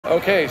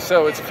Okay,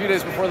 so it's a few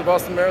days before the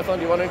Boston Marathon.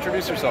 Do you want to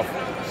introduce yourself?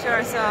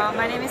 Sure. So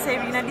my name is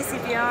Iryna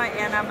Discipio,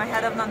 and I'm a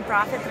head of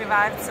nonprofit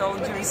Revived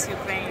Soldiers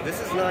Ukraine.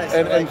 This is nice.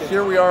 And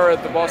here we are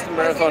at the Boston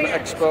Marathon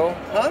Expo.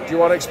 Do you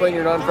want to explain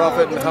your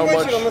nonprofit and how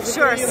much?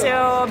 Sure.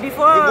 So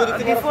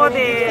before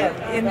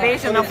the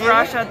invasion of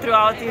Russia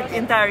throughout the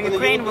entire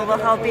Ukraine, we were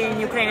helping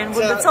Ukrainian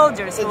wounded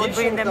soldiers. We would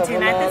bring them to the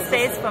United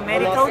States for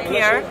medical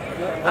care.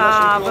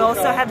 We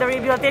also had the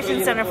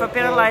rehabilitation center for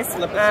paralyzed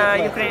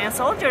Ukrainian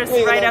soldiers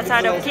right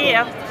outside of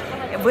Kiev.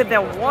 With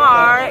the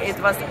war, it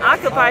was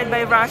occupied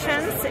by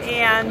Russians,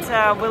 and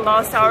we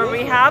lost our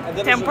rehab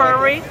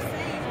temporarily.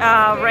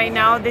 Right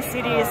now, the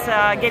city is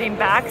getting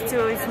back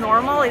to its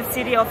normal. It's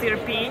city of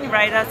Irpin,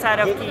 right outside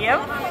of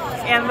Kiev.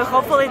 And we're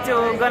hopefully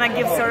gonna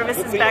give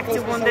services back to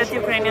wounded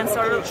Ukrainian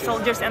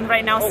soldiers and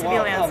right now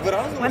civilians.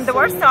 When the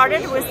war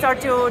started, we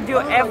started to do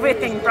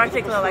everything,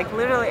 practically, like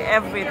literally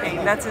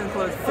everything. That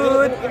includes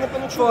food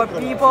for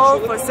people,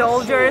 for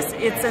soldiers.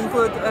 It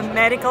includes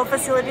medical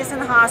facilities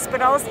and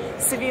hospitals,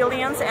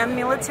 civilians and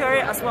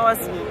military, as well as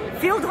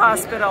field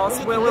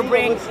hospitals, where we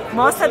bring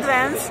most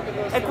advanced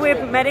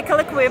medical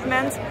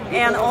equipment,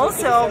 and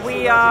also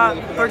we are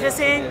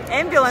purchasing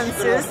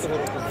ambulances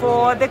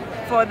for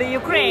the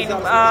Ukraine.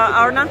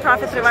 Our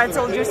nonprofit Revived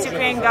Soldiers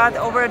Ukraine got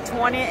over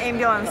 20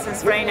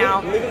 ambulances right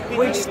now,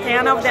 which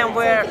 10 of them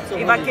were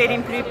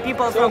evacuating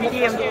people from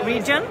Kiev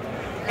region.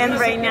 And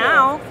right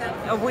now,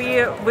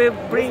 we're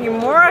bringing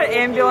more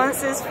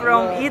ambulances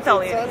from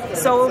Italy.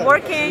 So we're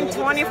working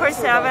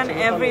 24/7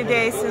 every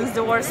day since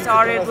the war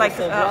started, like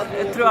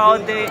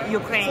throughout the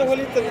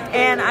Ukraine.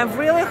 And I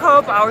really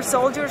hope our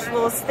soldiers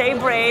will stay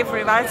brave.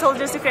 Revived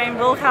Soldiers Ukraine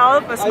will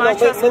help as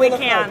much as we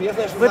can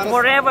with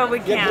whatever we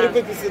can.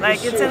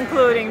 Like it's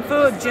including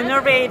food,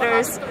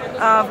 generators,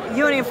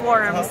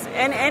 uniforms,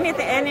 and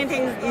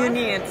anything you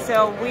need. So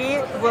we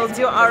will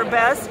do our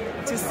best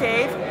to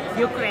save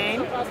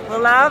Ukraine. We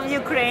love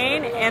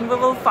Ukraine and we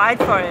will fight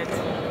for it.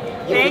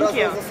 Thank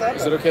you.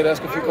 Is it okay to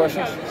ask a few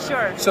questions?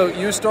 Sure. So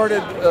you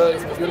started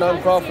your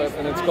nonprofit,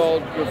 and it's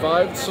called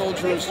Revived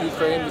Soldiers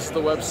Ukraine. This is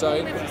the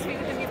website.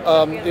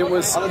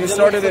 You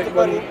started it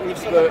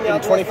in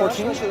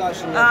 2014?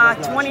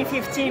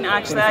 2015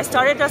 actually. I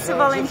started as a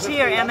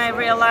volunteer, and I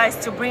realized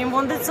to bring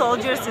wounded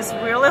soldiers is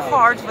really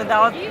hard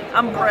without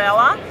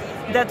umbrella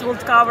that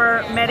would cover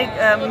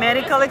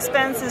medical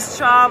expenses,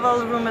 travel,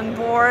 room and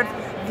board,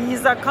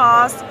 visa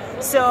costs.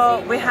 So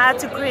we had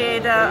to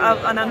create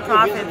a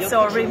nonprofit. So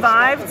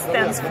Revived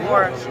stands for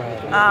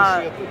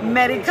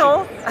medical.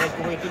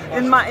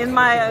 in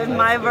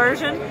my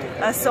version,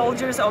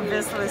 soldiers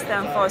obviously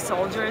stand for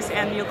soldiers,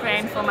 and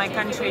Ukraine for my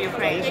country,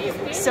 Ukraine.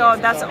 So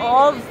that's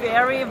all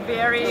very,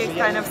 very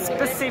kind of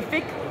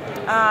specific.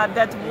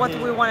 That's what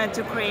we wanted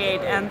to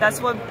create, and that's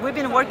what we've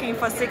been working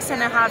for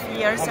 6.5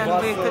 years, and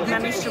we could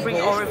manage to bring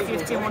over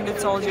 50 wounded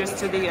soldiers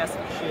to the U.S.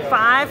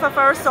 5 of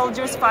our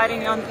soldiers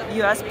fighting on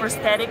U.S.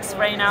 prosthetics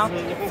right now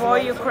for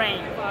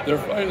Ukraine.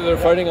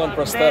 They're fighting on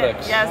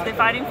prosthetics. Yes,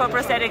 they're fighting for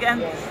prosthetics,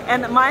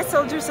 and my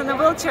soldiers in the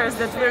wheelchairs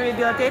that we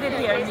rehabilitated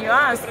here in the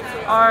U.S.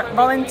 are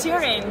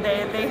volunteering.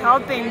 They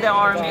helping the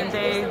army.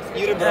 They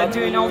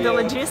doing all the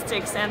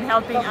logistics and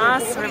helping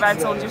us,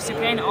 Revived Soldiers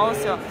Ukraine,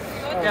 also.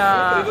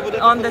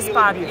 On the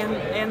spot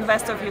in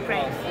west of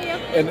Ukraine.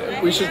 And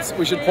we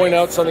should point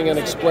out something and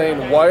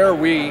explain, why are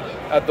we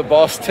at the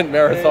Boston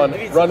Marathon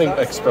Running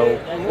Expo?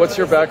 What's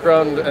your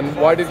background, and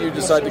why did you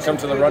decide to come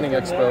to the Running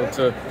Expo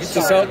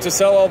to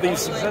sell all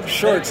these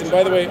shirts? And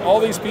by the way,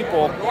 all these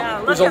people,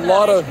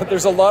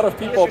 there's a lot of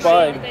people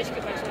buying.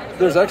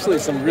 There's actually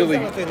some really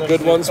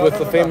good ones with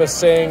the famous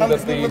saying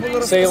that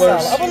the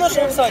sailors,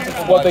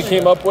 what they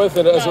came up with,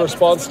 and as a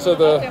response to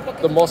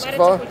the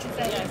Moskva.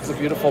 There's a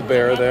beautiful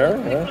bear there.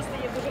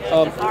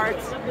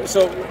 Yeah.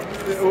 So,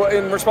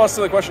 in response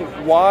to the question,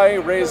 why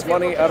raise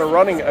money at a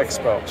running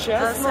expo? So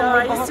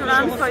I used to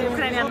run for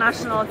Ukrainian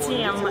national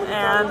team,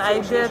 and I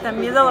did the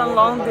middle and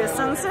long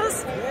distances.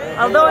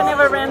 Although I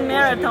never ran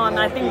marathon,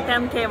 I think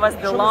 10K was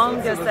the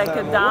longest I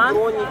could done.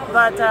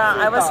 But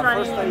I was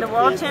running in the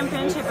World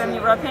Championship and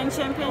European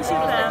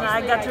Championship, and I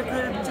got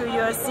recruited to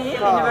USC,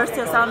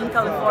 University of Southern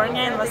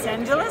California in Los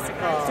Angeles,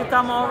 to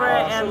come over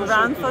and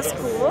run for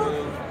school.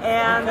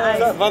 And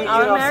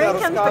our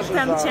American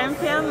Pac-10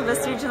 champion was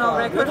regional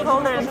record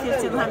holder in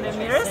 1500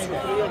 meters.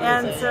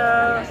 And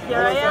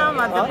here I am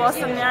at the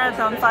Boston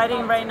Marathon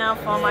fighting right now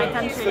for my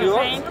country,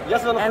 Ukraine,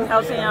 and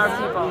helping our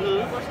people.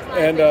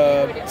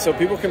 And so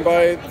people can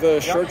buy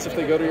the shirts if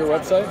they go to your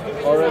website,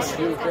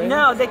 RSU Ukraine?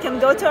 No, they can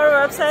go to our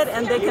website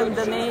and they can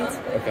donate.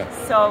 Okay.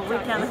 So we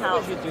can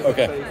help.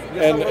 Okay.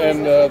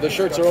 And the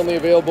shirts are only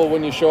available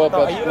when you show up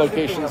at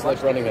locations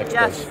like running expos.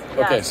 Yes.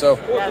 Okay.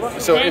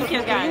 Yes. So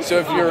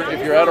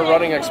if you're at a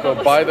running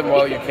expo, buy them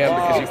while you can,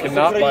 because you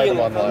cannot buy them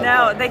online.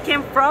 No, they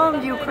came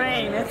from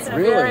Ukraine. It's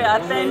very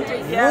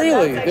authentic. Yeah,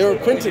 really? They were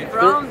printed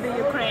from the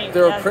Ukraine.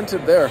 They were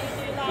printed there.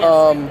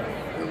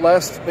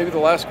 Maybe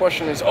the last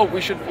question is,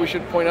 we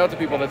should point out to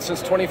people that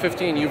since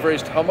 2015 you've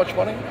raised how much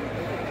money?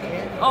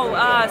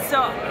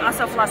 So as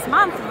of last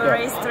month, we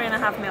raised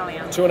 3.5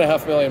 million.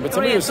 2.5 million, but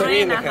somebody was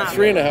saying 3.5.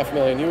 3.5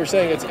 million. You were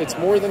saying it's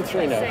more than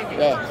 3 now.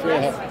 Yeah,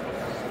 3.5.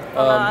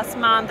 Last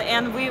month,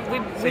 and we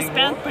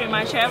spent pretty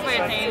much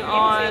everything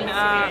on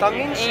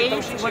aid,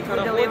 what we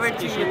delivered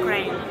to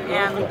Ukraine,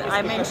 and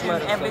I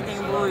mentioned everything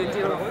we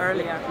do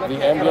earlier. The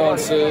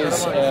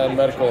ambulances and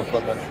medical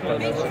equipment.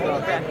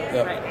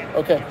 Yeah. Right.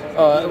 Okay.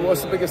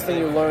 What's the biggest thing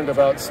you learned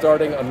about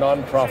starting a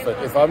non-profit?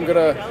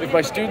 If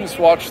my students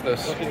watch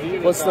this,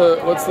 what's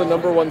the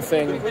number one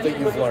thing that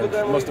you've learned?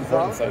 The most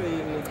important thing?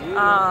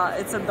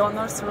 It's a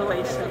donors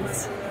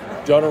relations.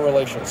 Donor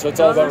relations. So it's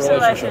all about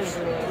relationships.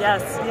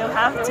 Yes, you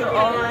have to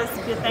always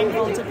be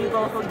thankful to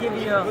people who give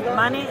you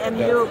money, and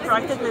you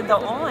practically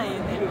don't own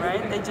anything,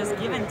 right? They just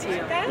give it to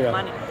you,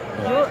 money.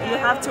 You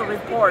have to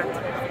report.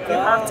 You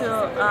have to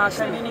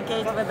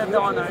communicate with the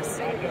donors.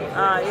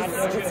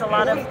 It's a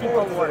lot of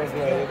people work.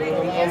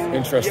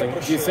 Interesting.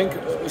 Do you think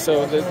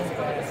so?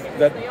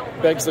 That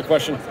begs the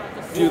question.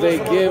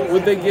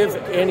 Would they give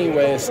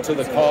anyways to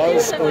the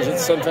cause, or is it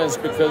sometimes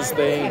because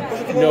they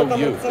know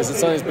you? Is it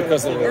sometimes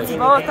because of the It's relationship?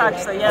 both,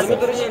 actually. Yes,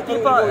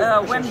 people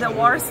when the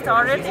war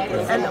started,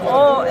 and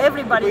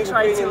everybody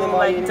tried to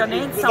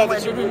donate somewhere.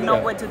 They didn't know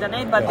where to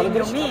donate, but they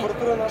knew me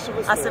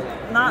as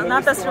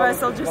not as a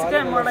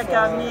soldier, more like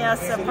me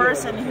as a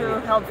person who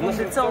helped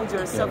wounded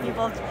soldiers. So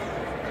people.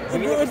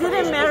 It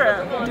didn't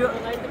matter.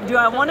 Do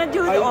I want to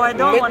do it or I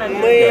don't want to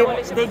do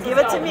it? They give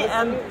it to me,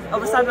 and all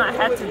of a sudden I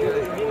had to do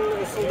it.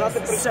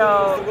 So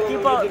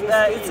people,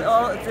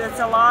 it's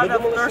a lot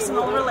of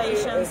personal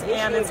relations,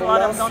 and it's a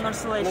lot of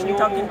donors relations,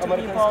 talking to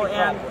people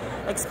and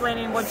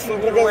explaining what you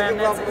do, and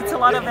it's a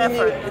lot of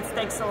effort. It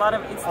takes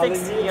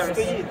years.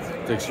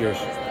 It takes years.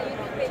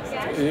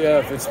 Yeah,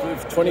 if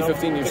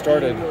 2015 you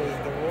started,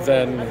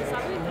 then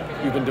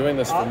you've been doing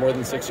this for more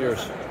than 6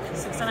 years.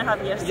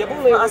 6.5 years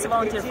as a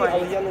volunteer for it.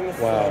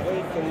 Wow.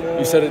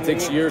 You said it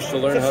takes years to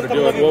learn how to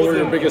do it. What were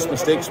your biggest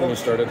mistakes when you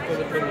started?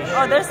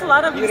 Oh, there's a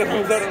lot of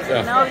mistakes.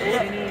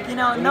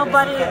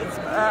 Nobody,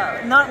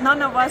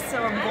 none of us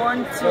are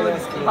born to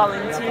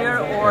volunteer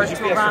or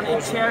to run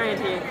a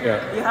charity.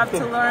 You have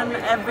to learn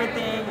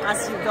everything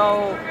as you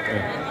go,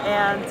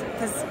 and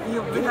because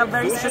you have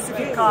very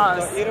specific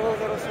cause.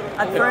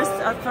 At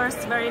first,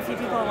 very few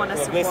people want to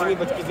support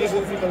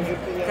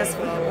because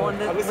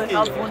we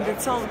help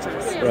wounded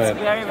soldiers. It's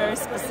very, very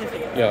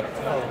specific.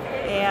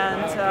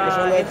 And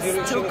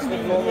it took me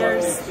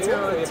years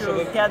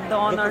to get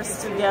donors,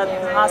 to get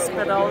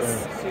hospitals,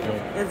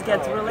 to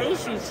get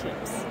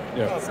relationships.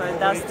 So it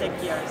does take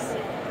years.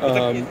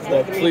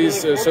 Well, please,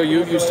 so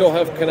you still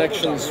have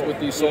connections with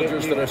these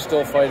soldiers that are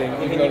still fighting,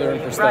 even though they're in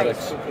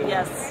prosthetics? Right.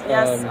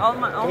 Yes. All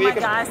my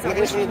guys, I'm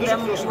wishing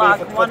them luck.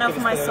 One of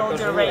my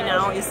soldiers right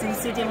now is in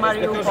city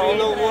Mariupol,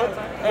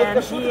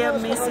 and he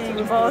is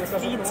missing both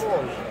feet.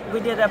 We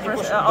did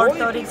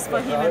orthotics for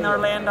him in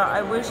Orlando.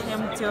 I wish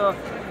him to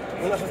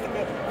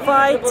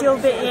fight till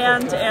the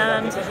end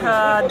and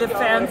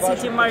defend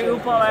city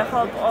Mariupol. I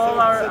hope all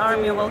our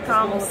army will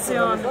come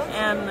soon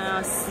and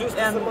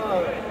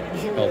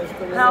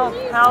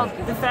help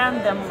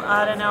defend them.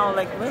 I don't know,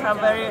 like we have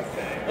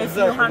a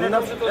few hundred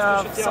of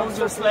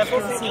soldiers left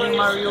in city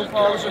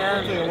Mariupol,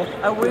 and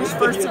I wish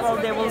first of all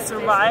they will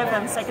survive,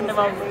 and second of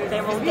all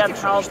they will get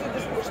help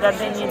that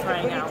they need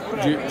right now.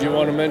 Do you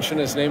want to mention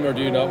his name, or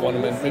do you not want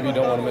to? Maybe you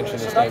don't want to mention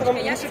his name.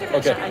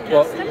 Okay.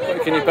 Well,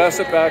 can you pass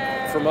it back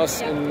from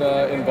us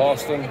in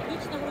Boston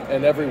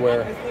and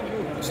everywhere?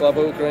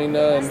 Slava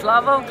Ukraina and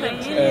Slava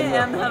Ukraini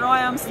and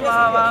Heroyam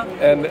Slava.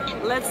 And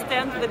let's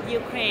stand with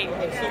Ukraine.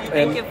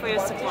 Thank you for your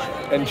support.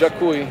 And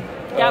Дякую.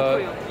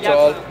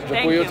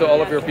 Дякую to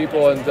all of your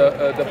people, and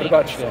до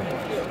побачення.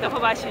 До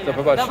побачення.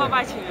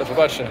 До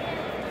побачення.